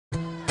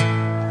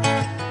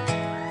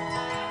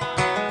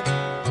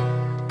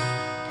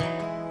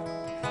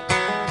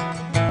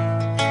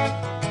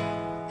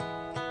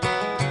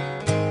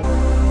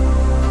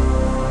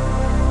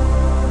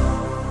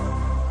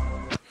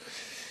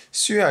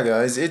So yeah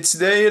guys, it's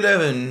day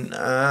 11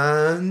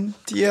 and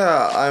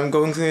yeah, I'm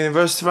going to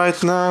university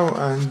right now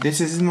and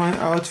this is my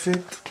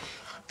outfit.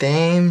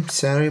 Damn,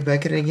 sorry,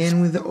 back it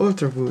again with the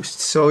Ultra Boost.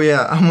 So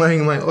yeah, I'm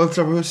wearing my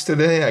Ultra Boost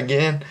today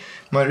again,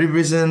 my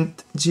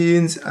Represent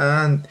jeans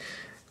and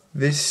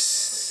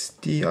this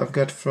tee I've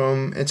got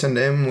from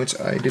H&M, which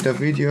I did a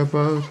video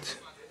about.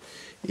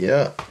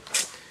 Yeah.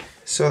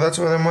 So that's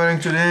what I'm wearing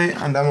today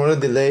and I'm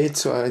already late,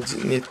 so I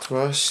need to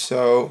rush.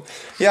 So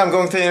yeah, I'm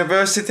going to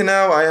university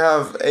now. I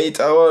have 8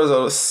 hours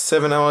or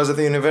 7 hours at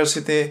the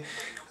university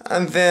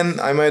and then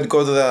I might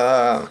go to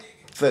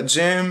the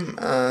gym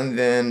and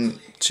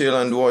then chill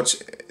and watch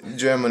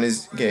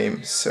Germany's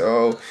game.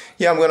 So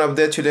yeah, I'm gonna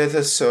update you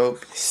later, so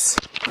peace.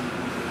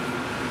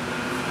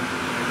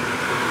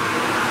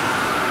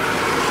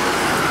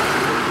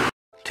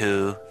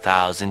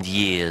 2,000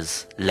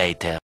 years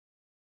later.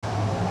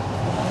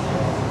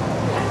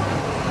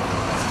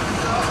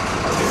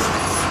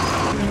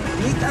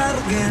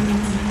 מתארגן,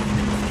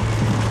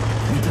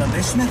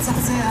 מתלבש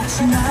מצחצח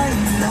שיניים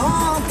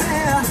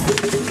נוטח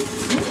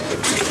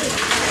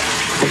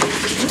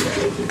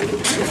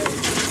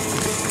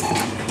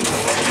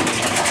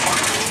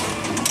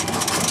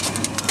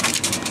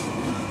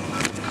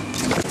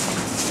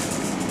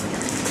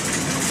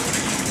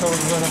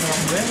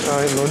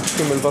انه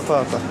نشتم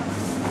البطاطا.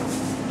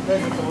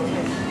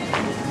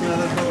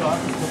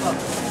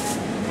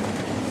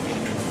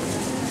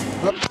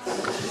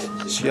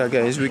 So yeah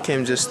guys, we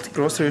came just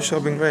grocery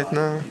shopping right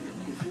now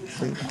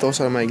and those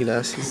are my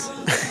glasses.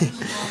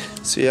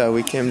 So yeah,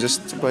 we came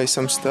just to buy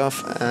some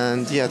stuff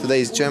and yeah,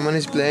 today is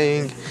Germany's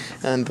playing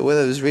and the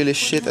weather is really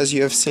shit, as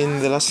you have seen in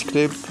the last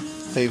clip.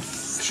 I've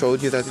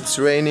showed you that it's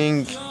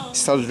raining. It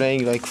started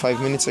raining like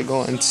 5 minutes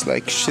ago and it's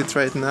like shit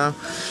right now.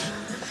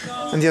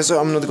 And yeah, so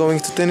I'm not going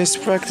to tennis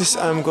practice,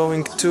 I'm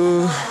going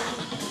to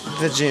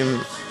the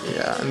gym.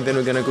 Yeah, and then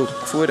we're gonna cook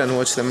food and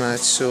watch the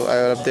match, so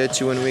I'll update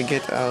you when we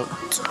get out.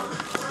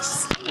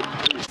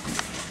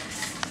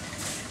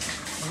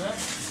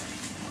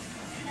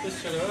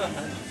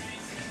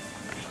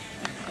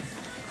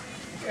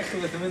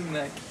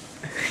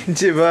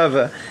 جيب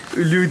هذا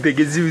ولودة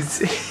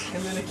جزوز.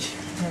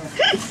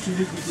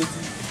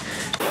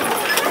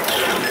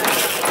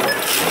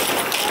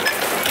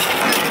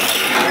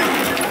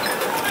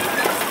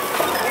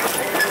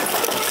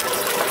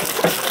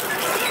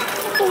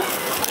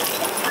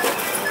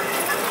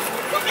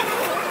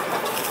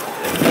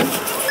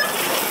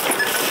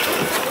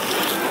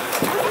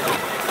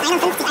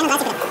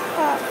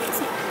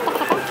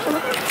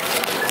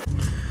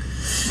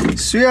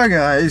 So yeah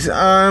guys,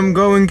 I'm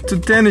going to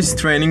tennis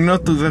training,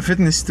 not to the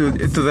fitness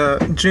studio, to the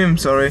gym,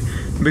 sorry,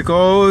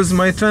 because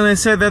my trainer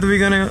said that we're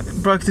gonna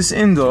practice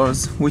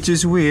indoors, which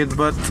is weird,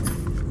 but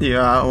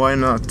yeah, why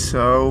not?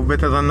 So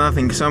better than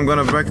nothing. So I'm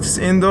gonna practice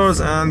indoors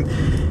and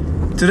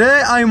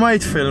today I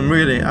might film,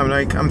 really.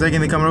 I'm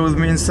taking the camera with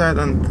me inside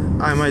and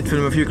I might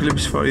film a few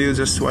clips for you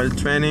just while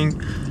training.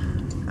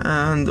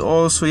 And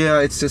also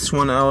yeah, it's just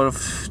 1 hour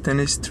of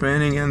tennis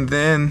training and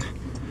then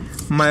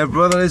my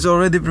brother is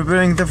already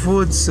preparing the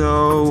food,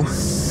 so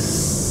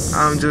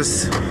I'm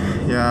just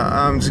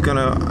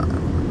gonna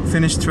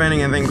finish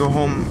training and then go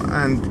home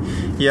and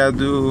yeah,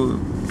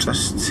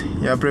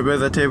 prepare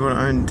the table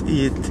and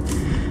eat,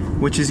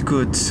 which is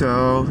good.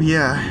 So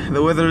yeah,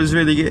 the weather is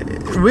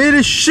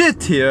really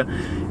shit here.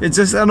 It's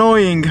just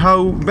annoying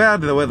how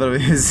bad the weather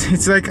is.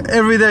 It's like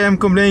every day I'm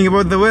complaining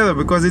about the weather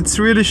because it's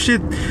really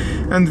shit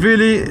and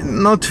really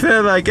not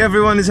fair. Like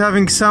everyone is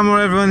having summer,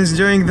 everyone is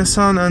enjoying the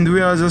sun and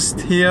we are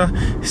just here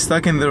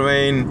stuck in the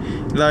rain.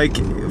 Like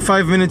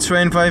 5 minutes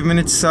rain, 5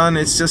 minutes sun.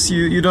 It's just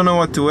you don't know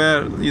what to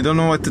wear, you don't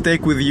know what to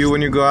take with you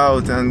when you go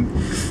out and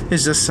it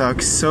just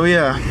sucks. So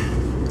yeah,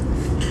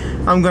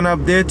 I'm gonna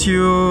update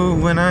you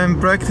when I'm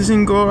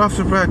practicing or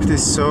after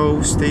practice,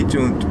 so stay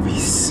tuned.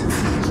 Peace.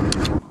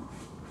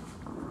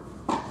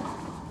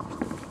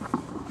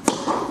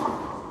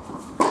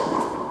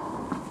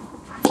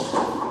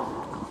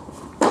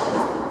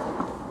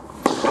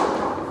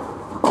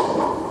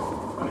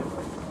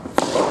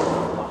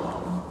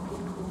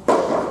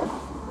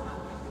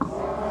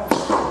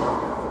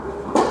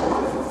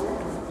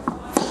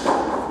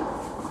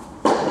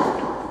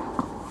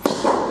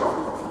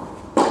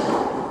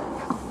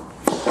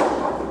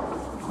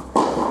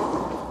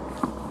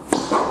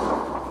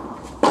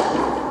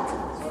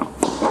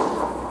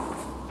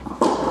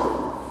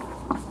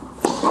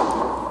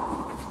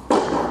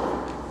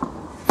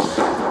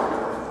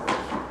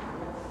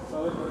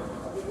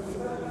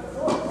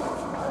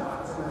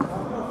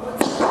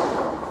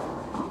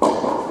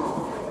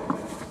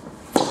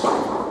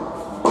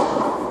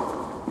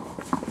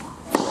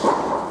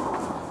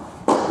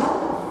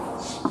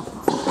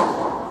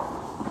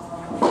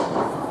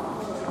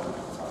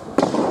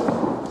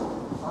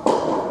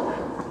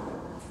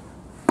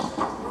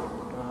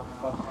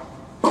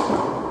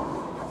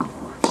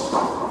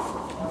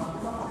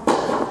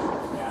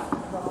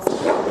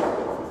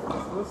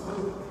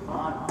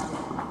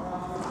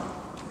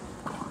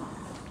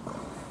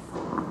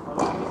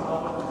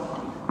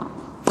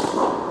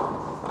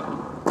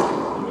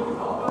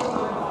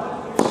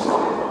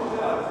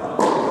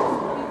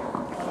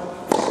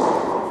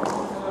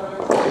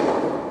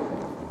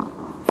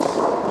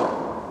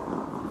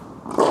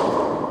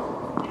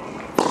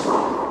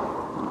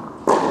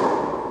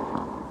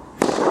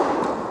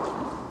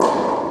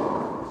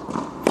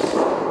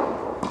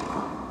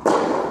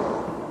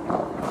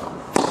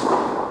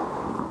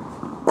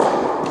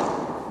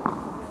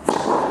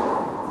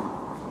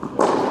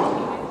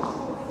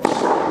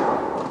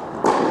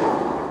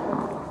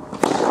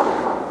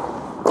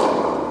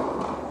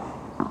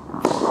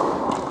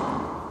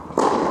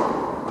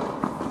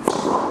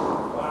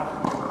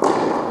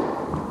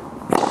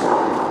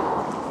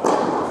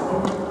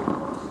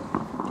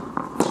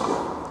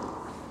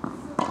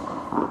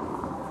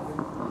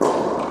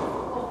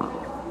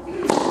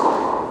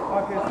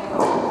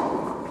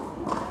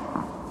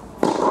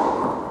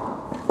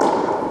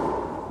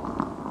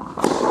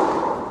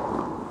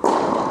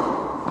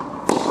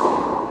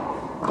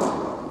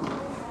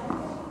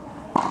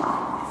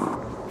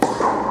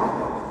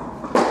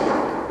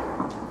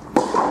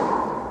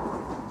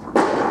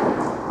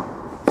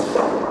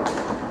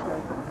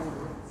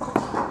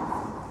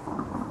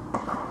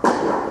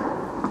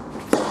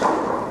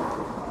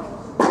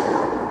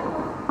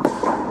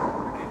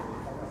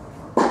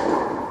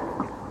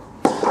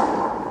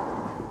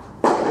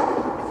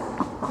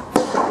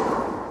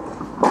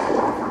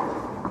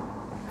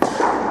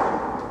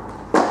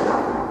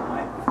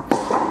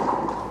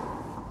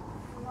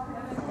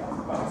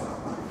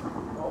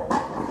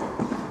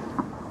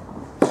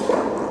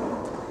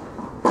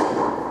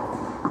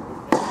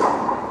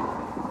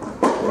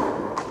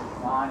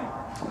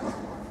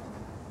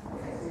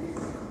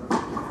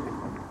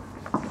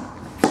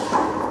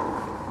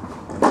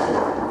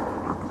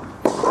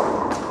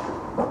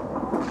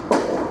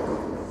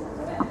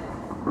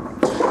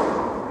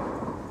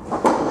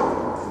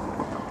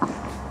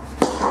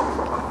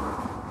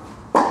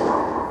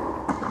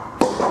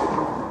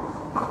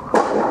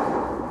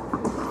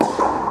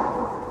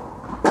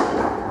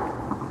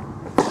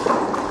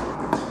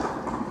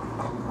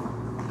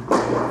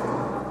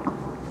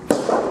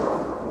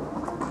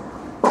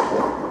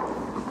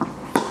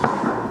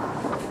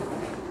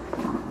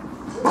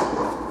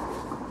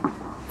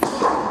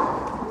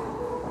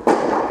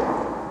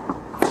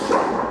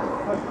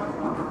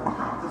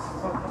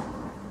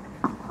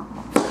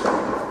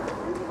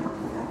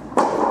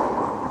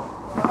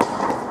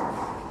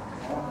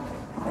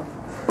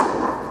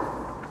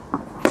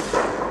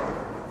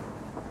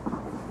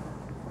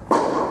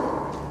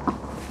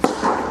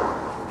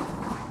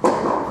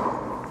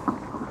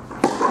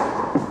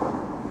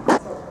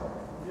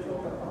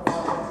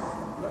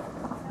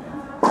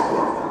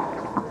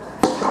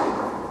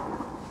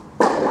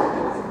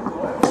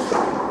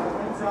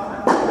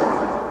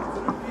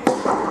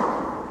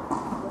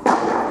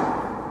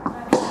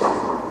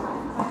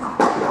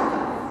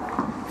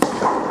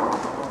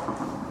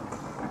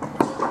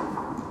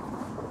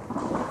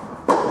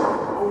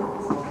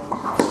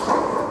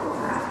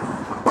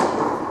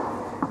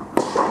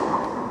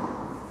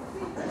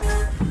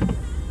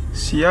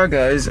 So yeah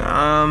guys,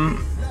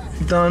 I'm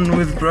done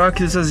with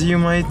practice. As you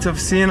might have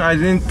seen, I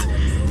didn't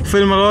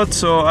film a lot,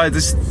 so I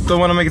just don't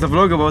want to make the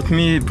vlog about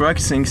me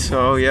practicing.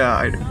 So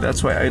yeah,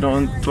 that's why I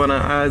don't want to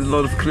add a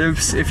lot of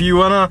clips. If you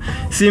want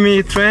to see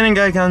me training,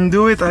 I can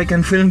do it. I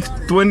can film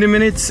 20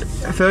 minutes,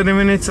 30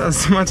 minutes,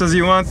 as much as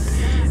you want.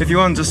 If you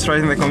want, just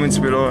write in the comments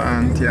below,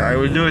 and yeah, I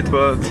will do it.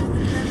 But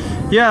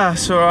yeah,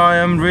 so I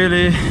am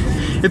really...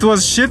 It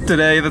was shit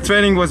today. The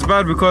training was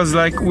bad because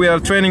like we are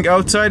training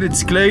outside.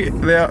 It's clay.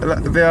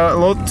 There are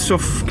lots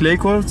of clay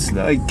courts.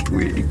 Like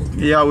we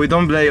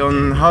don't play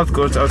on hard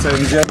courts outside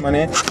in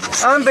Germany.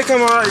 And the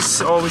camera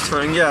is always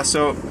falling. Yeah,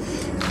 so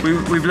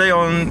we play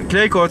on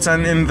clay courts,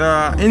 and in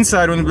the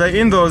inside when we play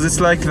indoors, it's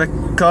like the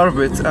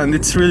carpet and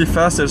it's really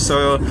faster.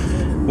 So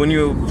when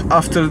you,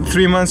 after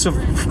 3 months of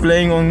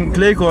playing on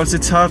clay courts,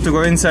 it's hard to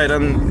go inside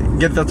and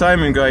get the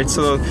timing right.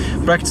 So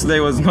practice today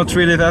was not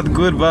really that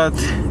good, but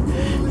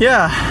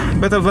yeah,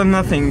 better than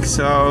nothing.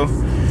 So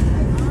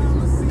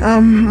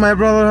my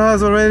brother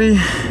has already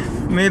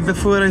made the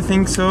food, I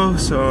think so.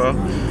 So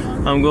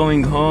I'm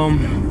going home,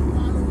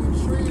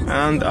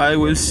 and I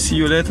will see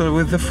you later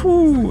with the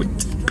food.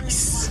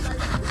 Peace.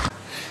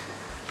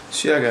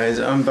 So yeah guys,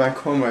 I'm back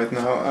home right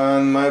now,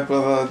 and my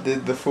brother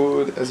did the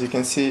food. As you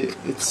can see,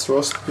 it's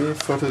roast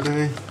beef for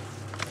today,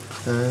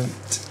 and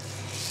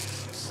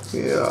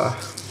yeah,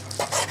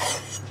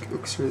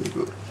 looks really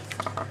good.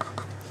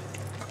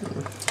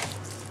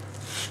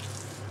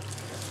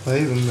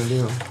 طيب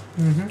مليون.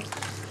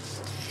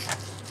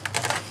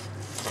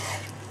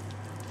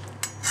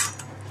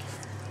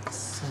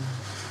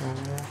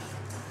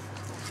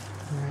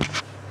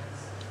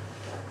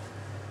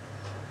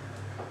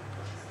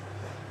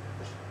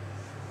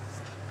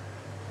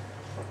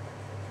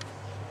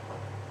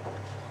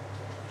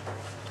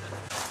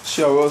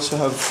 So we also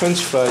have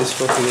French fries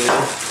for today.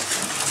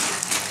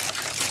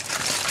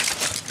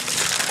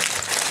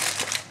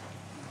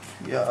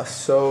 Yeah,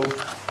 so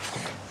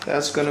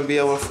that's gonna be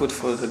our food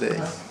for today.